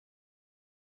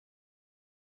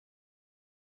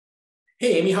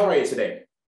Hey, Amy, how are you today?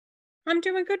 I'm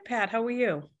doing good, Pat. How are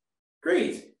you?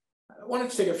 Great. I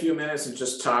wanted to take a few minutes and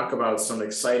just talk about some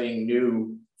exciting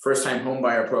new first-time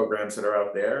homebuyer programs that are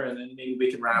out there, and then maybe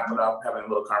we can wrap it Mhm. up having a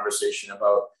little conversation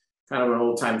about kind of an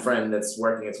old-time friend that's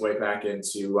working its way back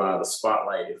into the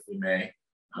spotlight, if we may,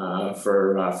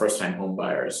 for first-time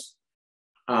homebuyers.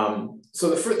 So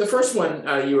the first one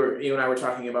you and I were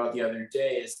talking about the other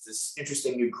day is this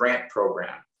interesting new grant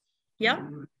program. Yeah,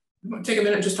 You want to take a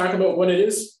minute and just talk about what it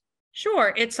is?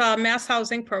 sure. It's a mass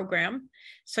housing program.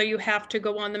 So you have to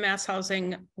go on the mass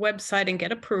housing website and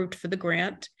get approved for the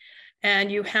grant.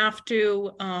 And you have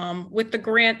to, with the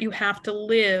grant, you have to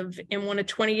live in one of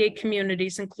 28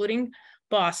 communities, including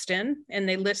Boston. And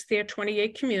they list their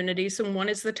 28 communities, and one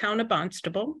is the town of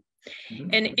Barnstable. Mhm.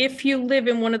 And if you live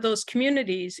in one of those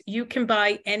communities, you can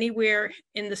buy anywhere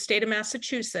in the state of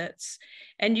Massachusetts,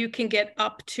 and you can get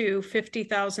up to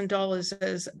 $50,000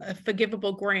 as a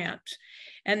forgivable grant.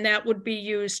 And that would be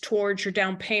used towards your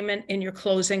down payment and your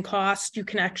closing costs. You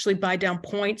can actually buy down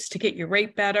points to get your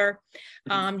rate better.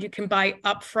 You can buy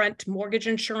upfront mortgage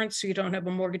insurance so you don't have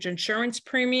a mortgage insurance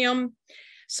premium.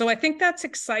 So I think that's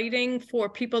exciting for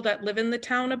people that live in the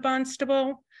town of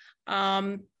Barnstable.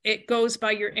 It goes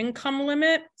by your income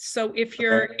limit. So if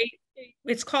you're, Okay.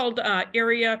 it's called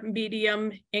area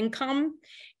medium income.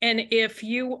 And if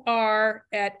you are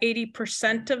at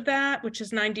 80% of that, which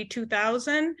is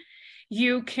 92,000,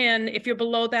 you can, if you're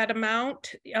below that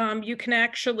amount, you can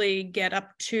actually get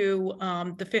up to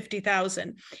the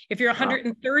 50,000. If you're Wow.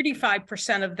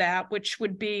 135% of that, which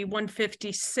would be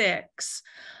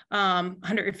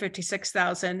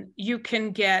 156,000, you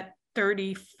can get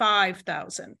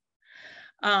 35,000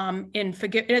 in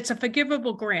forgive. It's a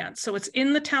forgivable grant, so it's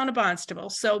in the town of Barnstable.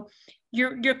 So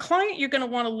your client you're going to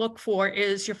want to look for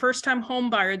is your first time home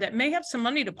buyer that may have some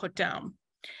money to put down,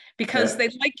 because Okay.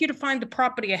 they'd like you to find the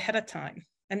property ahead of time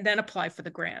and then apply for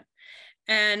the grant.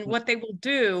 And what they will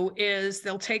do is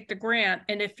they'll take the grant,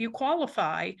 and if you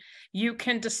qualify, you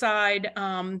can decide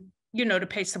to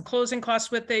pay some closing costs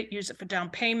with it, use it for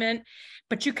down payment,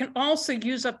 but you can also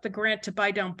use up the grant to buy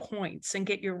down points and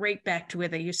get your rate back to where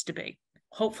they used to be, Oh,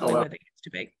 hopefully well. where they used to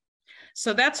be.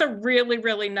 So that's a really,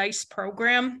 really nice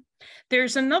program.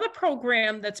 There's another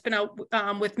program that's been out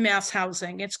with mass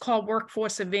housing. It's called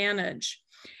Workforce Advantage.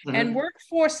 And Mhm.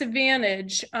 Workforce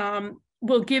Advantage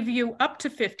will give you up to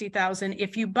 50,000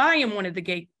 if you buy in one of the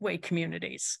gateway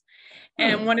communities.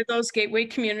 And Hmm. one of those gateway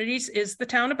communities is the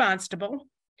town of Barnstable,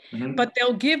 Mhm. but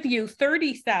they'll give you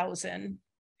 30,000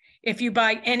 if you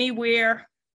buy anywhere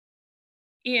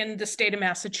in the state of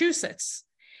Massachusetts.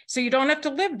 So you don't have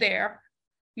to live there.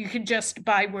 You can just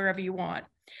buy wherever you want.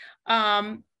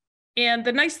 And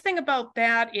the nice thing about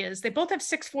that is they both have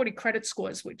 640 credit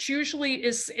scores, which usually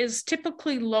is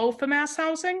typically low for mass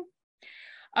housing.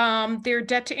 Their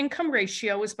debt to income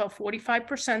ratio is about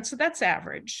 45%, so that's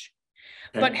average.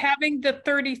 But Okay. having the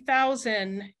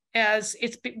 30,000 as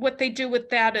it's what they do with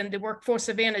that and the workforce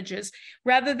advantages,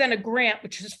 rather than a grant,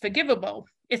 which is forgivable,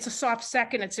 it's a soft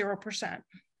second at 0%.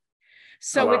 Oh,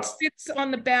 So it wow. sits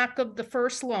on the back of the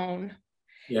first loan,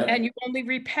 Yeah. and you only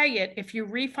repay it if you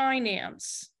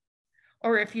refinance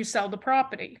or if you sell the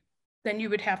property, then you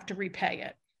would have to repay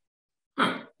it.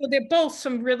 Huh. So they're both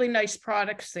some really nice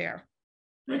products there.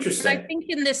 And I Interesting. think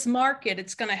in this market,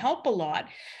 it's going to help a lot,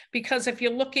 because if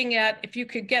you're looking at if you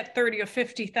could get 30 or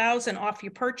 50,000 off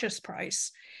your purchase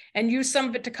price and use some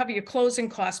of it to cover your closing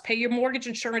costs, pay your mortgage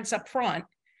insurance up front,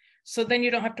 so then you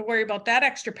don't have to worry about that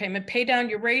extra payment, pay down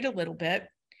your rate a little bit.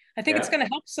 I think it's Yeah. going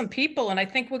to help some people. And I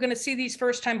think we're going to see these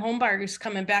first time home buyers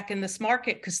coming back in this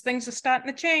market because things are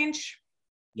starting to change.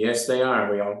 Yes, they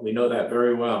are. We know that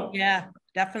very well. Yeah, It'd be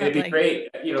definitely. great.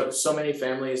 So many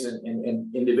families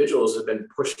and individuals have been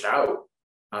pushed out.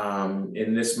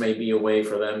 And this may be a way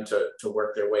for them to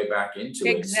work their way back into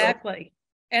it. So Exactly.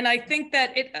 And I think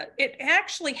that it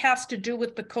actually has to do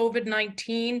with the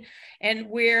COVID-19 and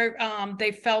where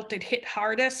they felt it hit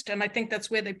hardest. And I think that's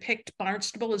where they picked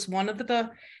Barnstable as one of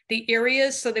the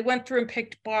areas. So they went through and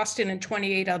picked Boston and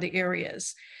 28 other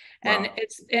areas. And wow.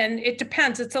 it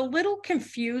depends. It's a little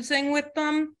confusing with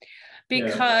them Yeah.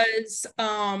 because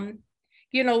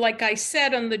like I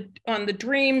said on the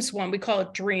Dreams one, we call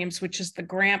it Dreams, which is the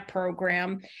grant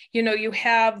program. You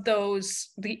have the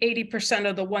 80%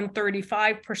 or the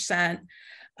 135%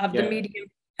 of the Yeah.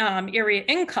 median area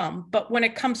income. But when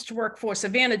it comes to workforce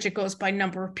advantage, it goes by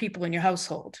number of people in your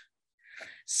household. Hmm.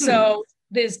 So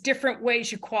there's different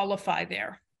ways you qualify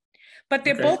there. But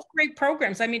they're Okay. both great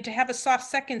programs. I mean, to have a soft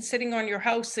second sitting on your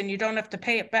house and you don't have to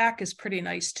pay it back is pretty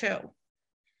nice too.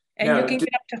 And you Now, can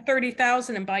get up to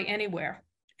 30,000 and buy anywhere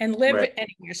and live right.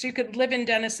 anywhere. So you could live in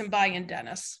Dennis and buy in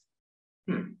Dennis.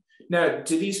 Now,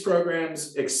 do these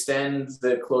programs extend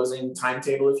the closing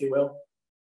timetable, if you will?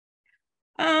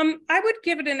 I would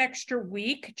give it an extra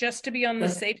week just to be on the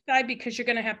Okay. safe side, because you're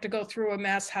going to have to go through a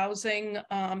mass housing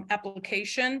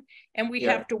application, and we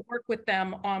have to work with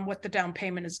them on what the down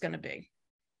payment is going to be.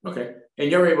 Okay, and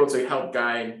you're able to help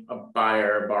guide a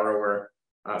buyer, borrower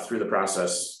through the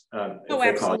process. Oh,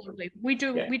 absolutely. We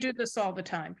do this all the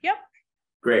time. Yep.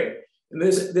 Great. And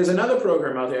there's another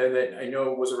program out there that I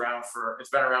know was around it's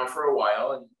been around for a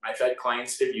while, and I've had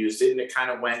clients that have used it, and it kind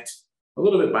of went a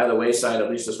little bit by the wayside, at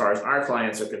least as far as our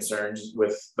clients are concerned,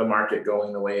 with the market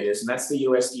going the way it is, and that's the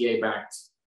USDA backed.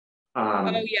 Oh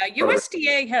yeah, program.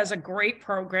 USDA has a great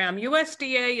program.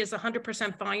 USDA is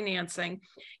 100% financing.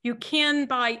 You can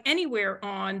buy anywhere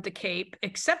on the Cape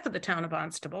except for the town of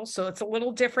Barnstable, so it's a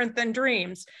little different than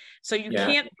Dreams. So you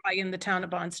can't buy in the town of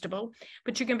Barnstable,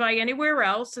 but you can buy anywhere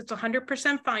else. It's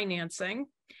 100% financing.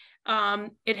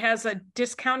 It has a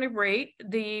discounted rate.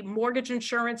 The mortgage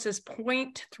insurance is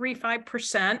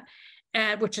 0.35%,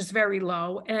 which is very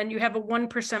low. And you have a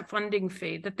 1% funding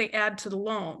fee that they add to the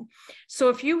loan. So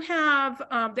if you have,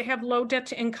 they have low debt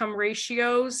to income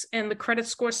ratios, and the credit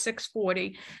score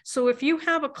 640. So if you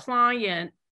have a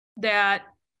client that,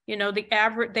 you know, the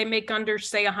average, they make under,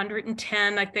 say,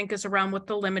 110, I think is around what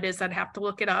the limit is. I'd have to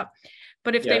look it up.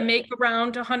 But if they make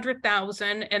around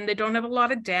 100,000 and they don't have a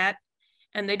lot of debt,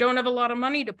 and they don't have a lot of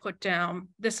money to put down,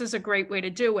 this is a great way to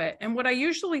do it. And what I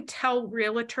usually tell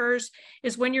realtors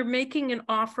is, when you're making an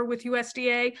offer with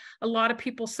USDA, a lot of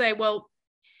people say, well,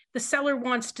 the seller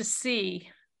wants to see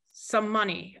some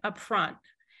money up front.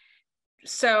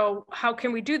 So how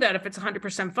can we do that if it's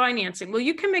 100% financing? Well,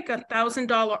 you can make a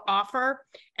 $1,000 offer,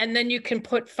 and then you can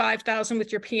put $5,000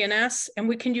 with your P&S, and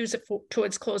we can use it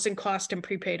towards closing cost and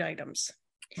prepaid items.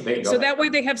 So that way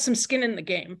they have some skin in the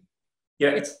game.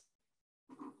 Yeah. It's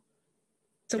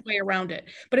a way around it,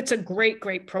 but it's a great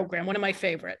program, one of my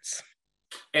favorites.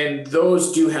 And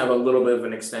those do have a little bit of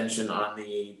an extension on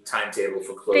the timetable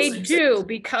for closing. They do,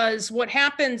 because what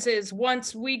happens is,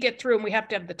 once we get through, and we have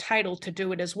to have the title to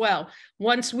do it as well,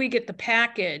 once we get the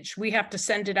package, we have to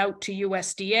send it out to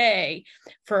USDA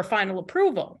for a final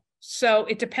approval. So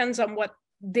it depends on what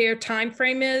their time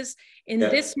frame is. In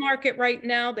this market right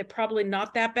now, they're probably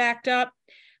not that backed up.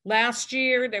 Last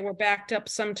year, they were backed up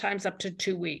sometimes up to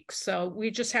 2 weeks. So we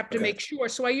just have to make sure.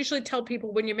 So I usually tell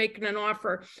people, when you're making an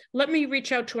offer, let me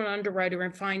reach out to an underwriter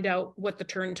and find out what the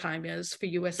turn time is for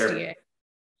USDA.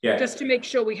 Just to make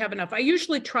sure we have enough. I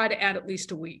usually try to add at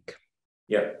least a week.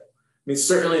 I mean,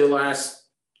 certainly the last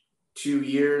 2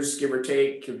 years, give or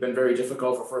take, have been very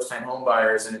difficult for first-time home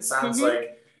buyers. And it sounds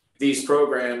like these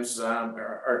programs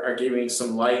are giving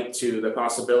some light to the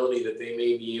possibility that they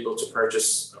may be able to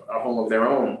purchase a home of their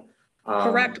own.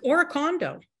 Correct, or a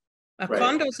condo. A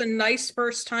condo is a nice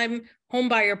first-time home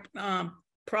buyer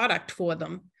product for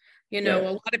them. You know,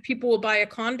 a lot of people will buy a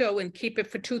condo and keep it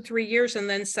for 2-3 years and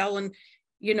then sell and,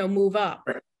 you know, move up.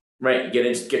 Get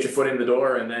your foot in the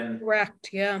door, and then. Correct,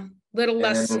 little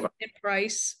less in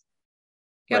price.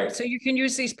 So you can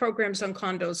use these programs on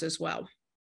condos as well.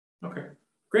 Okay.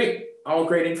 Great. All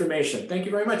great information. Thank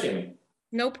you very much, Amy.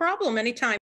 No problem.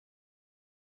 Anytime.